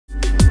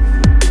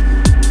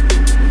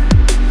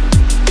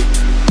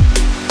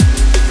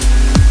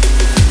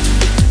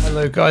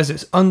guys,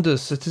 it's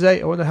Anders. So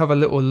today I want to have a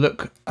little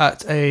look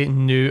at a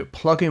new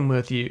plugin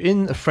with you.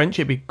 In French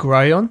it'd be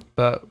Graillon,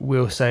 but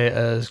we'll say it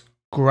as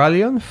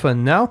Graillon for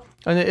now.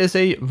 And it is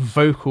a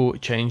vocal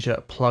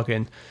changer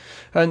plugin.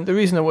 And the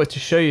reason I wanted to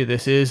show you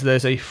this is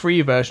there's a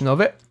free version of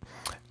it,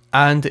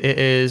 and it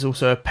is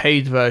also a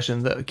paid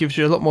version that gives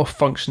you a lot more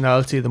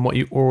functionality than what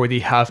you already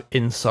have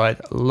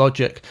inside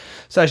Logic.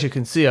 So as you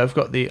can see, I've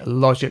got the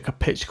Logic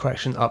pitch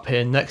correction up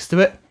here next to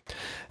it.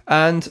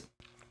 And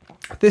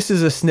this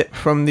is a snip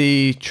from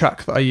the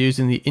track that I use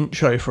in the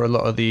intro for a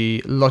lot of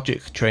the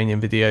Logic training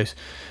videos,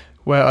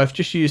 where I've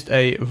just used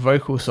a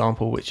vocal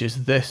sample, which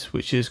is this,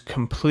 which is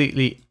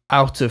completely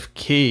out of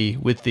key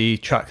with the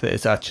track that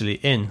it's actually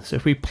in. So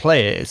if we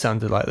play it, it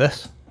sounded like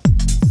this.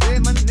 Say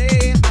my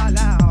name out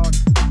loud,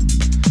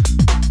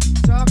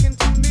 talking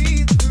to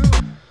me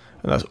through.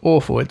 And that's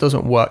awful. It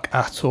doesn't work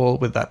at all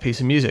with that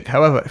piece of music.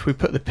 However, if we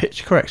put the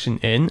pitch correction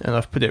in, and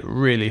I've put it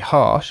really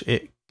harsh,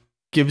 it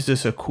gives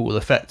us a cool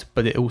effect,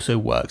 but it also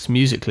works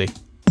musically.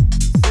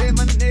 Say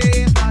my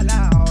name out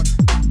loud,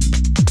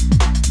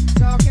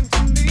 talking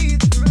to me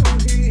through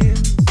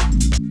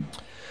him.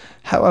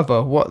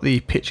 However, what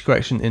the pitch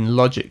correction in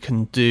Logic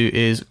can do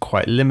is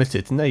quite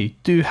limited. Now you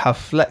do have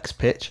flex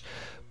pitch,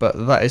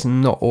 but that is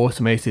not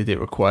automated. It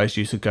requires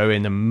you to go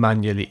in and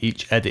manually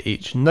edit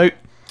each note.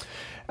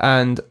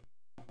 And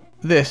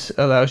this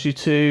allows you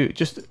to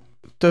just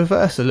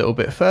diverse a little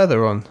bit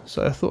further on.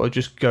 So I thought I'd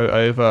just go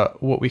over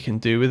what we can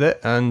do with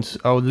it, and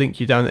I'll link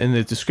you down in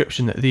the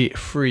description the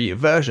free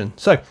version.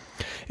 So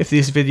if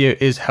this video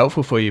is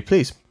helpful for you,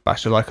 please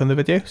bash a like on the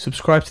video,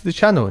 subscribe to the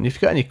channel, and if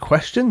you've got any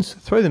questions,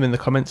 throw them in the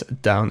comments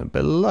down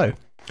below.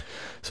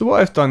 So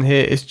what I've done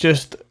here is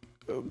just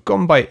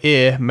gone by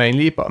ear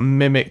mainly, but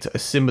mimicked a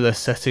similar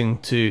setting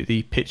to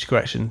the pitch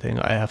correction thing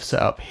I have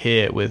set up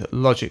here with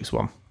Logic's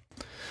one.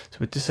 So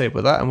we'll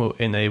disable that and we'll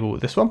enable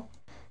this one.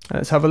 And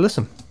let's have a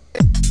listen.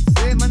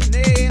 Say my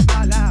name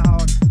out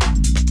loud,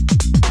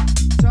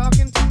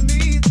 talking to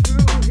me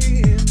through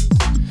him.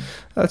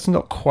 That's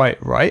not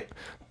quite right,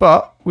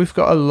 but we've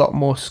got a lot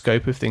more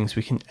scope of things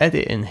we can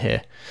edit in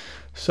here.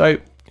 So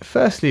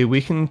firstly,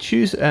 we can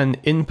choose an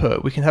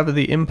input. We can have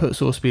the input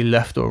source be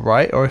left or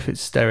right, or if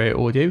it's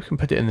stereo audio, we can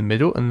put it in the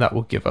middle, and that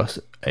will give us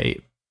a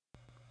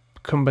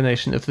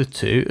combination of the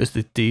two as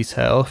the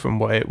detail from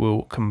what it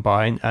will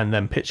combine and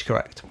then pitch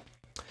correct.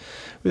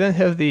 We then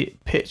have the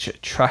pitch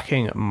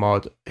tracking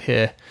mod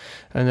here,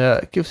 and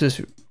it gives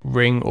us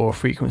ring or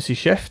frequency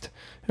shift,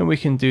 and we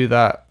can do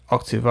that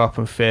octave up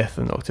and fifth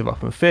and octave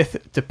up and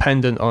fifth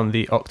dependent on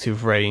the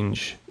octave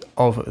range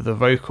of the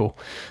vocal.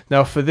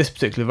 Now for this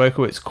particular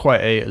vocal, it's quite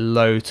a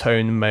low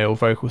tone male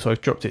vocal, so I've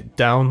dropped it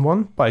down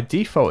one. By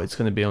default it's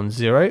going to be on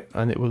 0,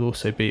 and it will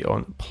also be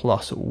on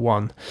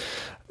 +1.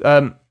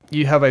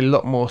 You have a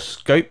lot more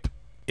scope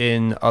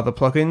in other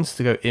plugins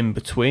to go in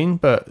between,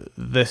 but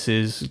this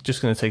is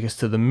just going to take us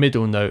to the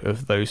middle note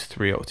of those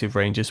 3 octave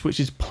ranges,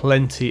 which is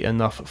plenty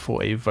enough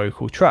for a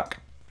vocal track.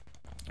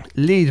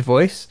 Lead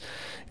voice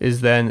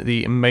is then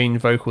the main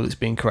vocal that's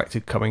being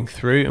corrected coming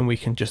through, and we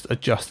can just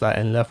adjust that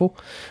in level.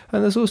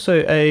 And there's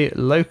also a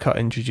low cut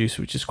introduced,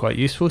 which is quite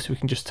useful, so we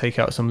can just take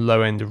out some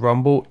low end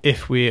rumble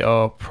if we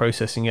are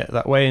processing it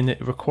that way and it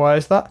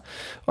requires that.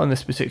 On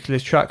this particular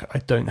track I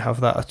don't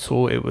have that at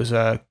all. It was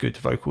a good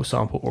vocal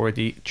sample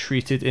already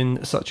treated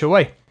in such a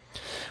way.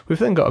 We've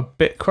then got a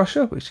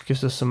Bitcrusher, which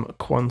gives us some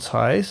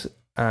quantize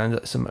and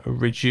some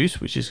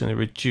reduce, which is going to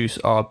reduce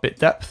our bit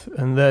depth,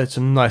 and there's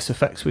some nice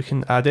effects we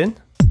can add in.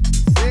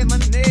 Say my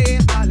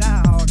name out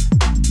loud,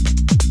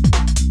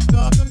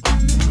 talking to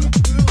me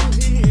through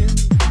him.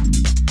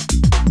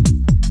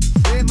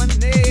 Say my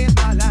name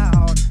out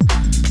loud,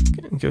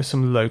 And give us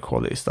some low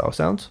quality style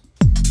sounds.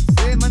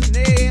 say my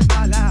name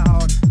out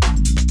loud,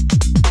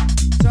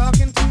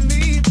 talking to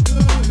me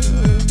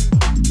through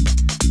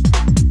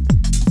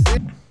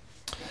him.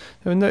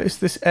 Now notice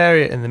this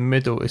area in the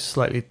middle is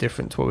slightly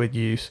different to what we'd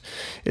use.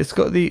 It's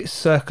got the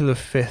circle of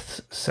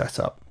fifths set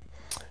up,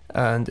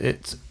 and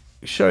it's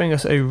showing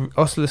us a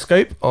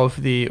oscilloscope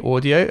of the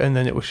audio, and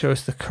then it will show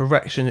us the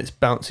correction it's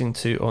bouncing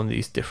to on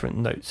these different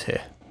notes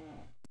here.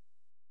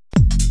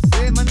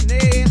 Say my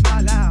name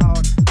out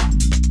loud,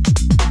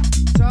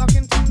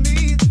 talking to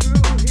me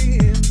through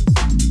him.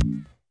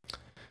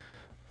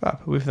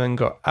 We've then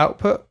got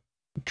output,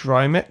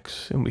 dry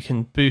mix, and we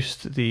can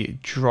boost the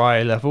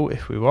dry level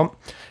if we want.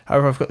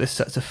 However, I've got this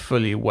set to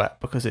fully wet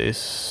because it is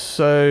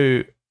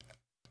so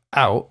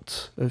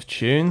out of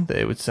tune that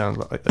it would sound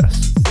like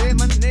this. Say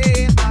my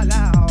name out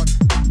loud,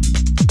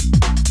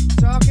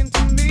 talking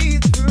to me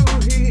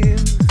through him.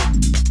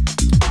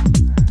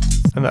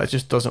 And that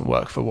just doesn't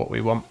work for what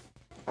we want.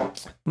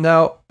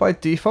 Now by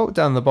default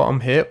down the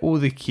bottom here, all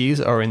the keys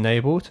are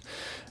enabled,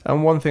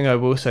 and one thing I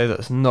will say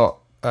that's not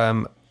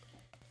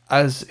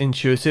as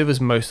intuitive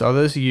as most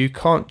others, you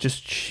can't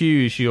just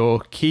choose your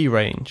key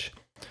range.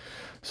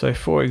 So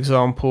for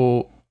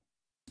example,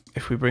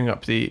 if we bring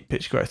up the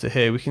pitch corrector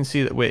here, we can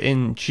see that we're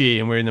in G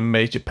and we're in a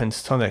major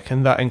pentatonic,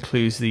 and that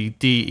includes the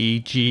D, E,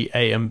 G,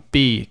 A and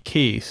B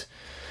keys.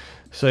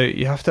 So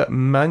you have to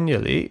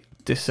manually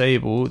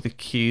disable the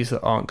keys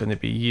that aren't going to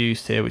be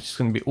used here, which is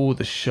going to be all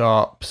the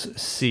sharps,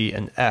 C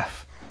and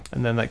F,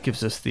 and then that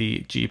gives us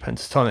the G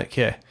pentatonic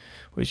here,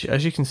 which,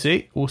 as you can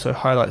see, also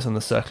highlights on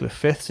the circle of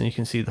fifths, and you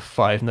can see the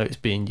 5 notes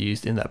being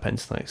used in that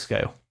pentatonic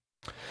scale.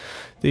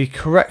 The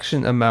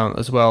correction amount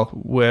as well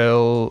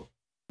will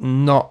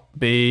not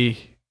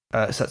be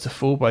set to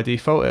full by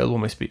default, it'll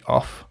almost be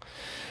off.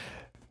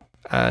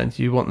 And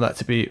you want that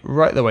to be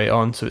right the way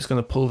on, so it's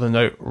going to pull the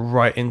note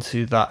right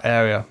into that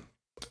area.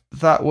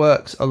 That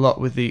works a lot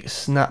with the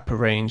snap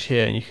range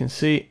here, and you can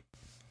see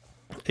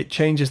it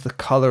changes the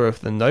color of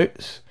the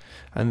notes,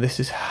 and this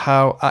is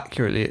how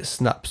accurately it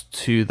snaps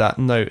to that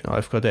note. Now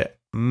I've got it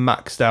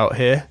maxed out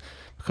here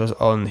because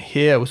on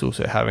here I was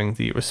also having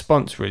the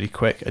response really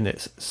quick, and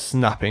it's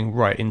snapping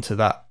right into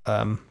that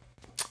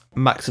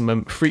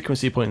maximum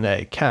frequency point there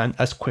it can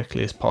as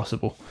quickly as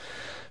possible.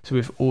 So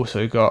we've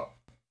also got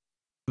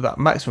that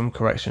maximum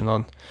correction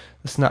on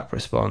the snap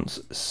response.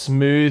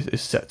 Smooth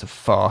is set to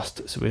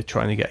fast, so we're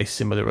trying to get a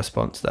similar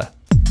response there.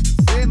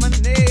 Say my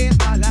name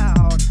out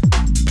loud,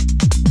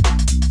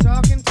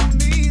 talking to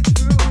me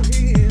through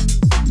hymns.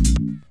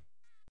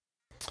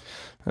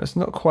 That's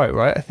not quite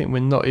right. I think we're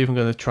not even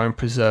going to try and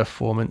preserve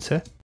formants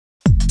here.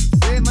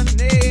 Say my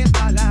name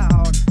out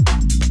loud,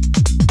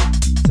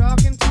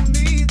 talking to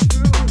me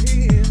through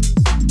hymns.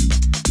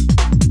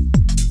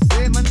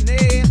 Say my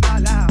name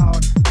out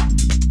loud,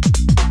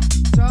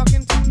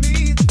 talking to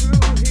me through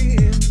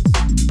hymns.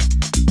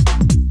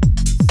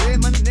 Say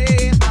my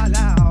name out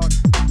loud,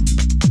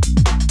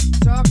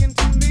 talking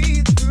to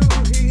me through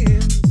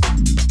hymns.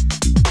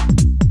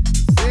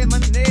 Say my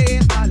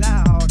name out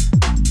loud,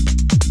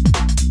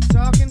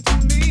 talking to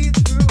me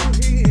through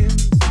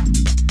hymns.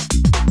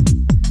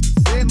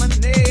 Say my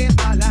name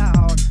out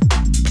loud,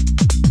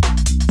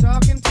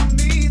 talking to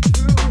me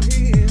through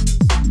hymns.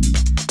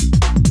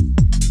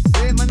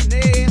 Say my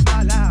name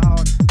out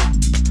loud.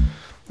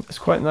 It's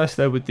quite nice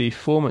there with the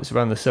formants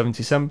around the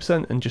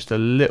 77% and just a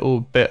little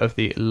bit of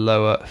the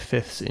lower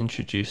fifths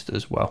introduced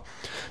as well.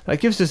 That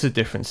gives us a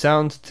different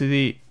sound to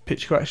the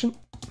pitch correction,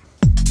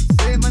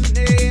 Say my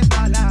name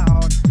out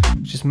loud.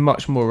 which is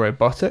much more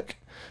robotic.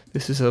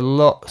 This is a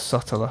lot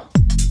subtler,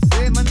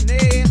 Say my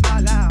name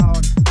out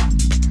loud.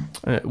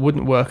 and it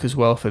wouldn't work as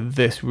well for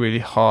this really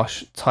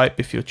harsh type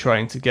if you're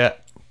trying to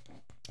get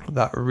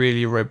that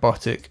really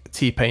robotic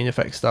T-Pain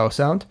effect style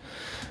sound.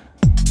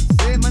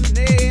 Say my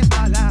name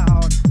out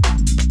loud,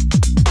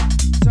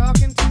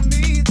 talking to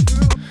me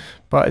through.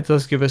 But it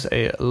does give us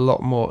a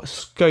lot more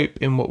scope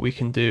in what we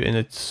can do in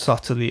a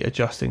subtly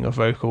adjusting a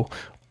vocal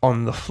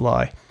on the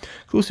fly. It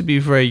could also be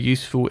very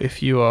useful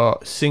if you are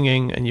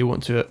singing and you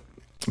want to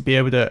be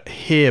able to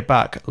hear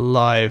back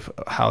live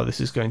how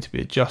this is going to be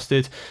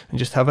adjusted, and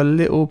just have a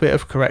little bit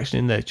of correction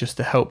in there just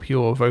to help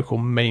your vocal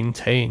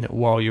maintain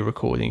while you're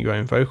recording your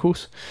own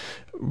vocals,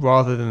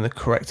 rather than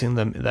correcting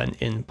them then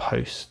in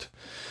post.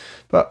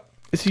 But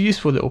it's a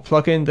useful little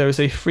plugin. There is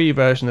a free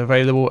version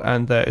available,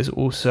 and there is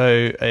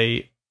also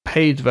a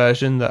paid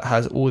version that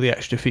has all the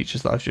extra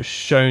features that I've just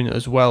shown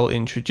as well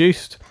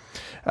introduced.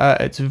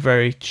 It's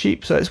very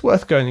cheap, so it's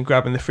worth going and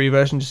grabbing the free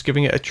version, just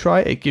giving it a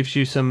try. It gives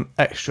you some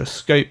extra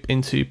scope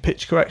into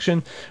pitch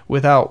correction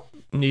without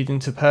needing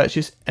to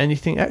purchase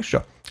anything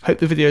extra. Hope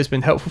the video has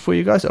been helpful for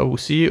you guys. I will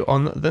see you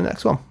on the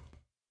next one.